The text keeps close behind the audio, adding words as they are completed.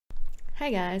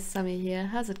Hey guys, Sammy here,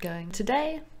 how's it going?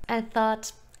 Today I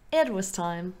thought it was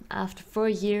time, after 4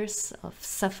 years of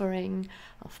suffering,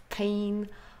 of pain,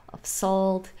 of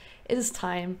salt, it is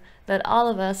time that all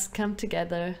of us come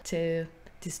together to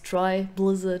destroy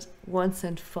Blizzard once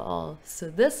and for all. So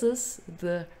this is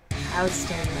the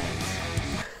Hearthstone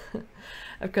rant.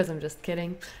 Of course I'm just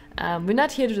kidding. We're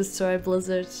not here to destroy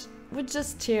Blizzard, we're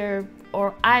just here,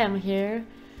 or I am here,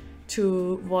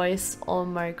 to voice all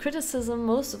my criticism.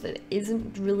 Most of it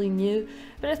isn't really new,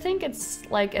 but I think it's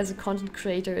like, as a content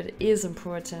creator, it is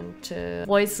important to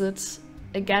voice it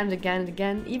again and again and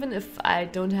again, even if I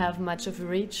don't have much of a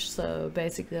reach. So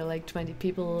basically like 20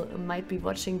 people might be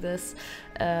watching this,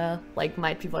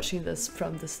 might be watching this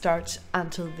from the start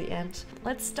until the end.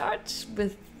 Let's start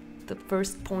with the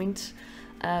first point,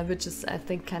 which is, I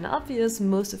think, kind of obvious.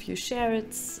 Most of you share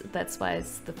it, that's why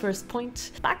it's the first point.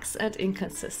 Bugs and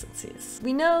inconsistencies.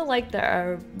 We know like there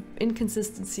are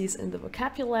inconsistencies in the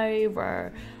vocabulary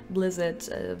where Blizzard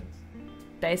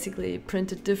basically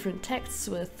printed different texts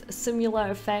with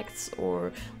similar effects,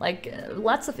 or like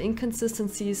lots of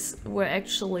inconsistencies were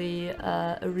actually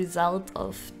a result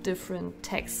of different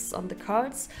texts on the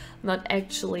cards, not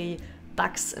actually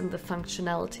bugs in the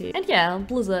functionality. And yeah,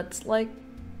 Blizzard, like,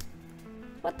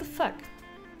 what the fuck?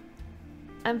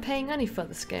 I'm paying money for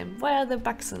this game. Why are there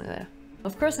bugs in there?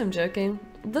 Of course I'm joking.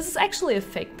 This is actually a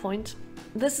fake point.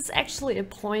 This is actually a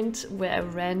point where I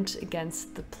rant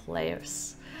against the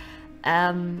players.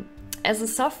 As a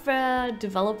software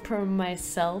developer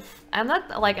myself, I'm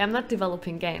not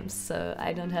developing games, so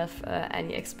I don't have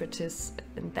any expertise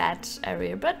in that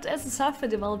area, but as a software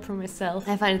developer myself,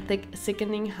 I find it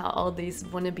sickening how all these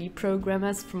wannabe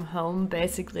programmers from home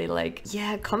basically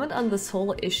comment on this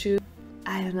whole issue.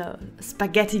 I don't know,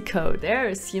 spaghetti code. They're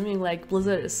assuming like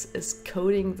Blizzard is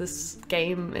coding this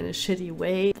game in a shitty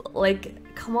way.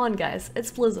 Like, come on guys, it's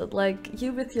Blizzard. Like,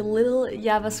 you with your little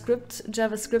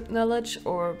JavaScript knowledge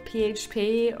or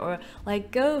PHP, or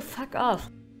like, go fuck off.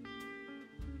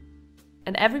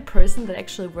 And every person that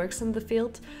actually works in the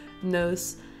field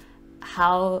knows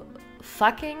how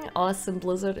fucking awesome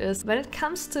Blizzard is. When it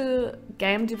comes to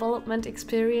game development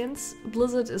experience,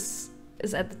 Blizzard is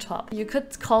at the top. You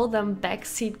could call them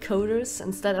backseat coders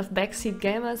instead of backseat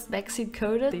gamers, backseat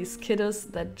coders. These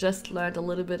kiddos that just learned a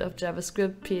little bit of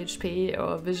JavaScript, PHP,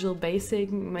 or Visual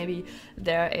Basic, maybe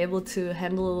they're able to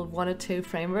handle 1 or 2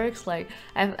 frameworks. Like,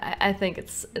 I think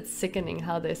it's sickening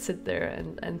how they sit there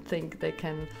and think they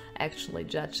can actually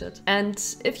judge it. And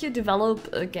if you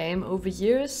develop a game over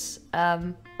years,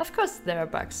 of course there are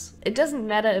bugs. It doesn't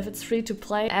matter if it's free to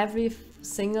play, every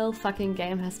single fucking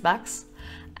game has bugs.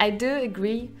 I do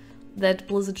agree that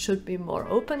Blizzard should be more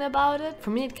open about it. For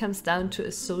me, it comes down to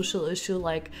a social issue,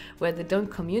 like where they don't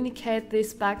communicate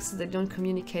these bugs, they don't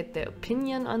communicate their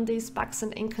opinion on these bugs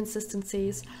and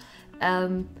inconsistencies.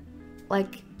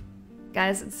 Like,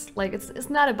 guys, it's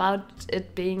not about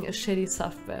it being a shitty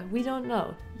software. We don't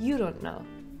know. You don't know.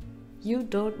 You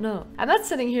don't know. I'm not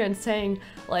sitting here and saying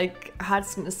like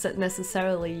Hearthstone is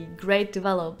necessarily great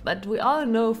developed, but we all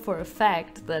know for a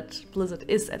fact that Blizzard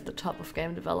is at the top of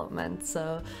game development.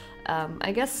 So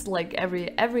I guess like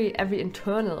every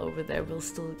internal over there will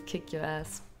still kick your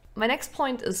ass. My next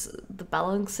point is the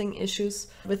balancing issues.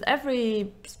 With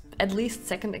every at least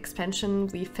second expansion,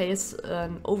 we face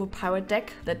an overpowered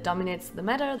deck that dominates the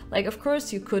meta. Like, of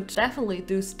course, you could definitely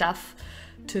do stuff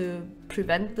to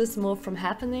prevent this more from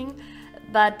happening,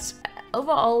 but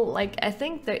overall, like, I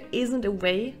think there isn't a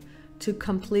way to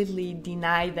completely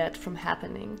deny that from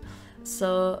happening.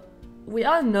 So we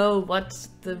all know what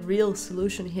the real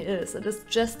solution here is. It is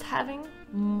just having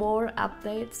more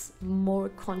updates, more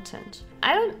content.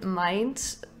 I don't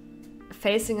mind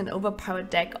facing an overpowered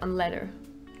deck on ladder.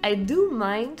 I do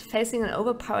mind facing an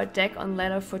overpowered deck on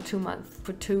ladder for 2 months,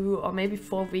 for 2 or maybe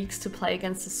 4 weeks to play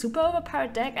against a super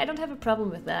overpowered deck. I don't have a problem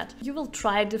with that. You will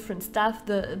try different stuff,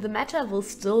 the meta will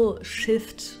still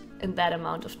shift in that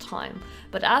amount of time.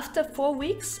 But after 4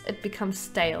 weeks, it becomes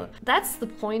stale. That's the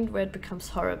point where it becomes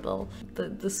horrible.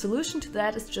 The solution to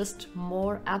that is just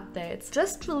more updates.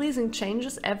 Just releasing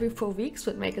changes every 4 weeks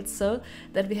would make it so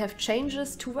that we have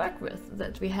changes to work with,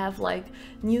 that we have like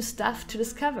new stuff to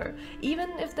discover.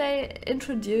 Even if they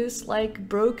introduce like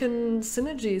broken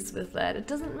synergies with that, it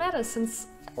doesn't matter, since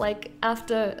like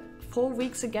after 4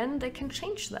 weeks again, they can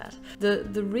change that.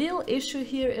 The real issue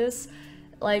here is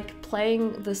like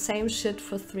playing the same shit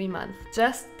for 3 months.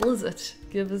 Just Blizzard,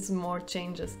 give us more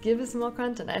changes, give us more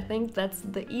content. I think that's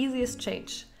the easiest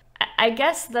change. I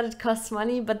guess that it costs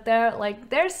money, but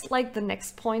there's like the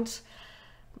next point.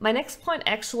 My next point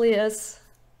actually is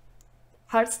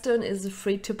Hearthstone is a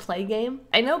free-to-play game.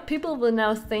 I know people will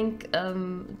now think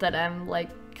that I'm like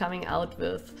coming out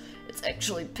with it's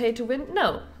actually pay to win.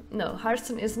 No,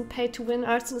 Hearthstone isn't pay to win.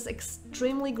 Hearthstone is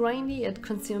extremely grindy. It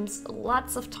consumes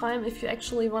lots of time if you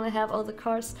actually want to have all the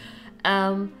cards.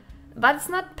 But it's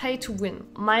not pay to win.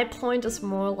 My point is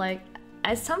more like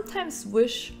I sometimes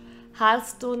wish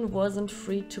Hearthstone wasn't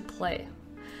free to play.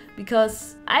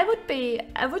 Because I would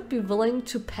be willing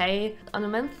to pay on a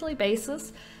monthly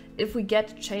basis if we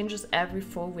get changes every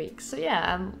 4 weeks. So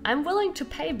yeah, I'm willing to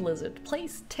pay Blizzard.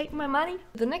 Please take my money.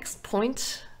 The next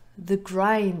point, the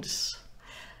grind.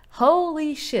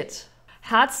 Holy shit.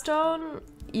 Hearthstone,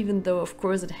 even though of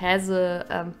course it has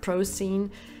a pro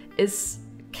scene, is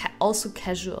also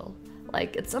casual.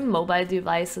 Like it's on mobile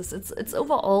devices. It's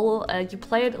overall you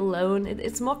play it alone.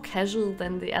 It's more casual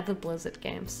than the other Blizzard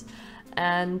games.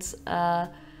 And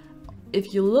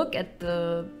if you look at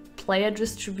the player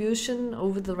distribution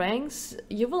over the ranks,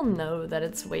 you will know that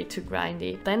it's way too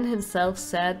grindy. Ben himself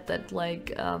said that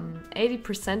like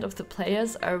 80% of the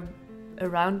players are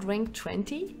around rank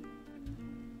 20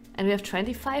 and we have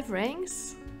 25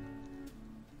 ranks?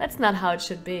 That's not how it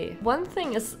should be. One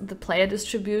thing is the player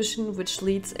distribution, which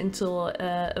leads into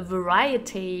a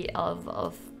variety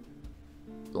of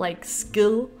like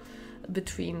skill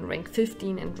between rank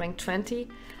 15 and rank 20.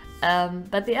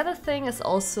 But the other thing is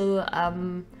also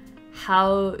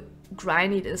how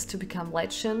grindy it is to become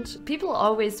legend. People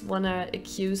always want to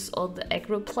accuse all the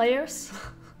aggro players.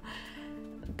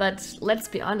 But let's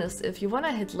be honest, if you want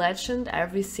to hit legend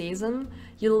every season,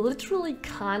 you literally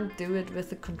can't do it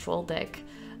with a control deck.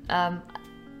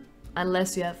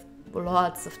 Unless you have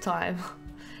lots of time.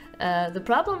 The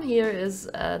problem here is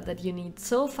that you need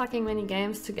so fucking many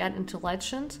games to get into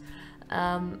legend.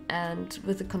 And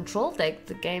with the control deck,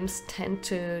 the games tend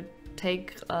to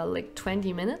take like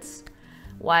 20 minutes,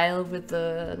 while with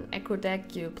the aggro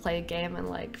deck you play a game in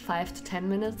like 5 to 10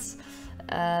 minutes.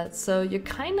 So you're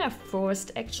kind of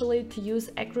forced actually to use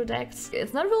aggro decks.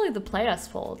 It's not really the player's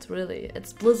fault, really.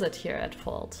 It's Blizzard here at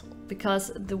fault,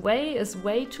 because the way is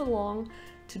way too long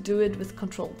to do it with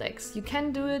control decks. You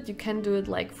can do it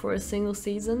like for a single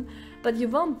season, but you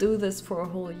won't do this for a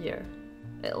whole year.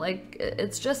 Like,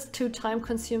 it's just too time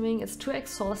consuming, it's too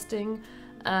exhausting.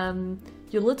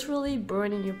 You're literally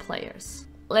burning your players.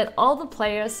 Let all the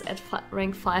players at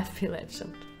rank 5 be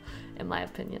legend, in my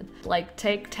opinion. Like,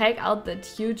 take out that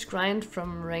huge grind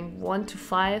from rank 1 to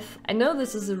 5. I know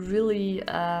this is a really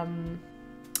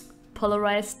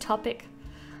polarized topic,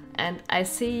 and I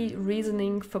see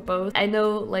reasoning for both. I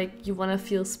know, like, you want to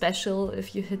feel special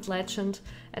if you hit legend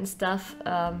and stuff.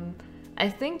 I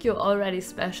think you're already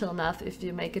special enough if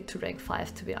you make it to rank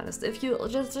 5, to be honest. If you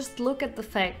just look at the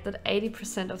fact that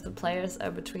 80% of the players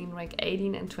are between rank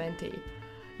 18 and 20,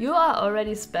 you are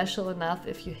already special enough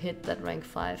if you hit that rank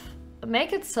 5.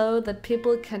 Make it so that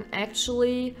people can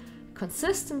actually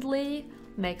consistently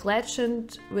make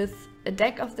legend with a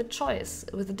deck of their choice,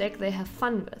 with a deck they have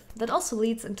fun with. That also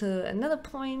leads into another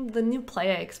point, the new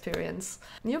player experience.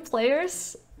 New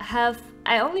players have,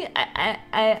 I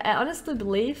honestly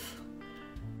believe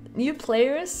new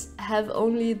players have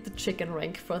only the chicken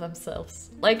rank for themselves.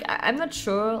 Like, I'm not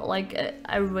sure, like,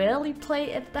 I rarely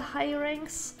play at the higher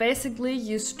ranks. Basically,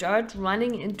 you start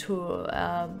running into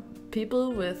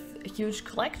people with huge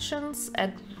collections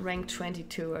at rank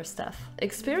 22 or stuff.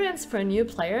 Experience for new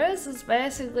players is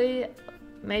basically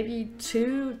maybe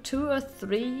two or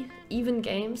three even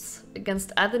games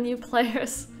against other new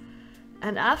players.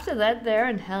 And after that, they're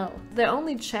in hell. Their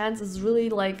only chance is really,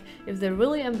 like, if they're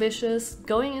really ambitious,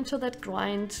 going into that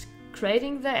grind,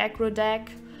 creating their aggro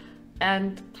deck,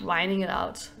 and grinding it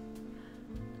out.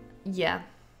 Yeah.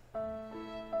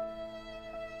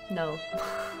 No.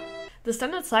 The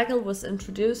standard cycle was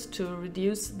introduced to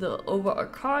reduce the overall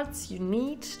cards you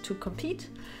need to compete,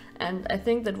 and I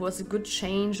think that was a good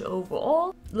change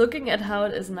overall. Looking at how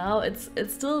it is now, it's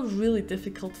still really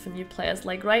difficult for new players.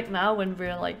 Like right now, when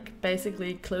we're like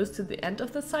basically close to the end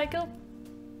of the cycle,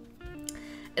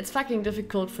 it's fucking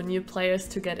difficult for new players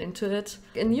to get into it.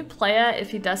 A new player,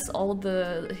 if he does all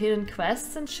the hidden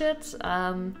quests and shit,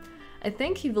 I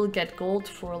think he will get gold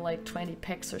for like 20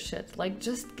 packs or shit. Like,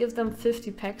 just give them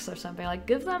 50 packs or something. Like,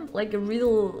 give them like a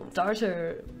real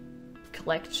starter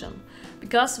collection.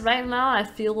 Because right now I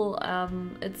feel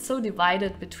it's so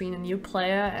divided between a new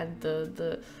player and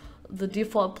the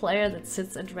default player that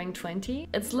sits at rank 20.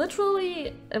 It's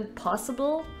literally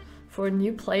impossible for a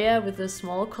new player with a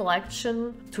small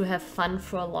collection to have fun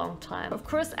for a long time. Of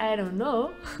course, I don't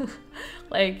know.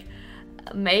 Like,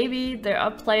 maybe there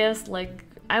are players like,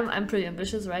 I'm pretty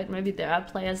ambitious, right? Maybe there are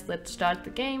players that start the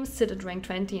game, sit at rank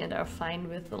 20 and are fine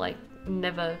with like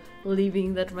never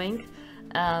leaving that rank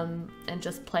and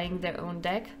just playing their own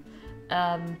deck.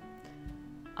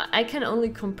 I can only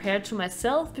compare to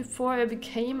myself before I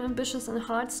became ambitious in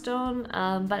Hearthstone,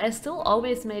 but I still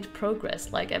always made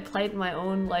progress. Like I played my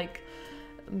own like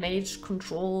mage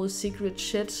control secret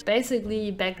shit.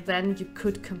 Basically back then you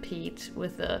could compete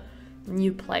with a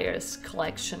new players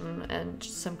collection and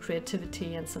some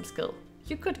creativity and some skill.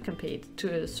 You could compete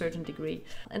to a certain degree.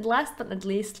 And last but not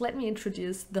least, let me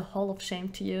introduce the Hall of Shame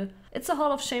to you. It's a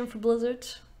Hall of Shame for Blizzard.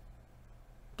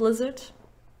 Blizzard.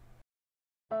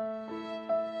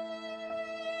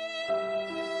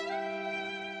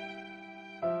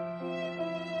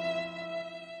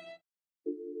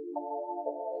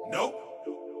 Nope.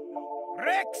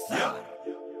 Rexa.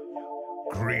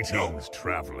 Greetings,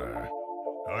 traveler.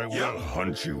 I will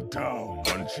hunt you down,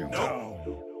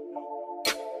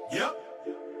 Yep.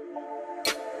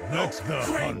 Let the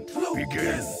hunt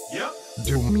begin. Yep.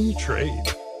 Do me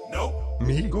trade? Nope.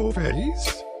 Me go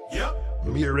face? Yep.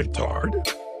 Me retard?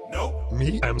 Nope.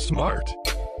 Me am smart?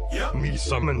 Yep. Me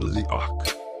summon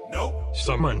Leok? Nope.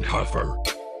 Summon Huffer?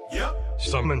 Yep.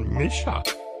 Summon Misha?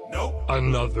 Nope.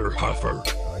 Another Huffer?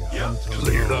 Yep.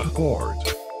 Clear the board?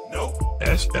 Nope.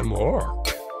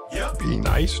 SMORC? Yep. Be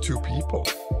nice to people?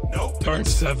 Nope. Turn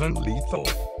 7 lethal?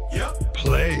 Yep.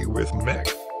 Play with mech?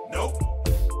 Nope.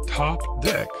 Top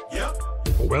deck? Yep.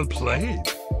 Well played?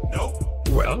 Nope.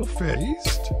 Well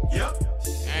faced? Yep.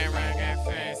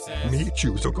 Me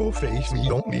choose to go face, me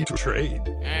don't need to trade.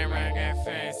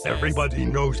 Everybody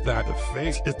knows that the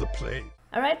face is the play.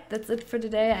 Alright, that's it for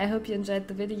today. I hope you enjoyed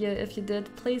the video. If you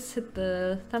did, please hit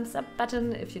the thumbs up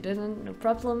button. If you didn't, no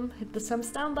problem, hit the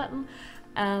thumbs down button.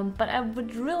 But I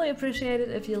would really appreciate it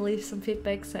if you leave some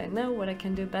feedback so I know what I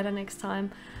can do better next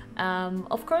time.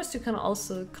 Of course, you can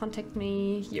also contact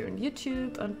me here on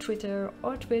YouTube, on Twitter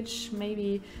or Twitch,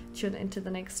 maybe tune into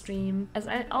the next stream. As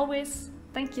I always,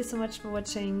 thank you so much for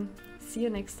watching. See you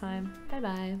next time. Bye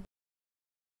bye.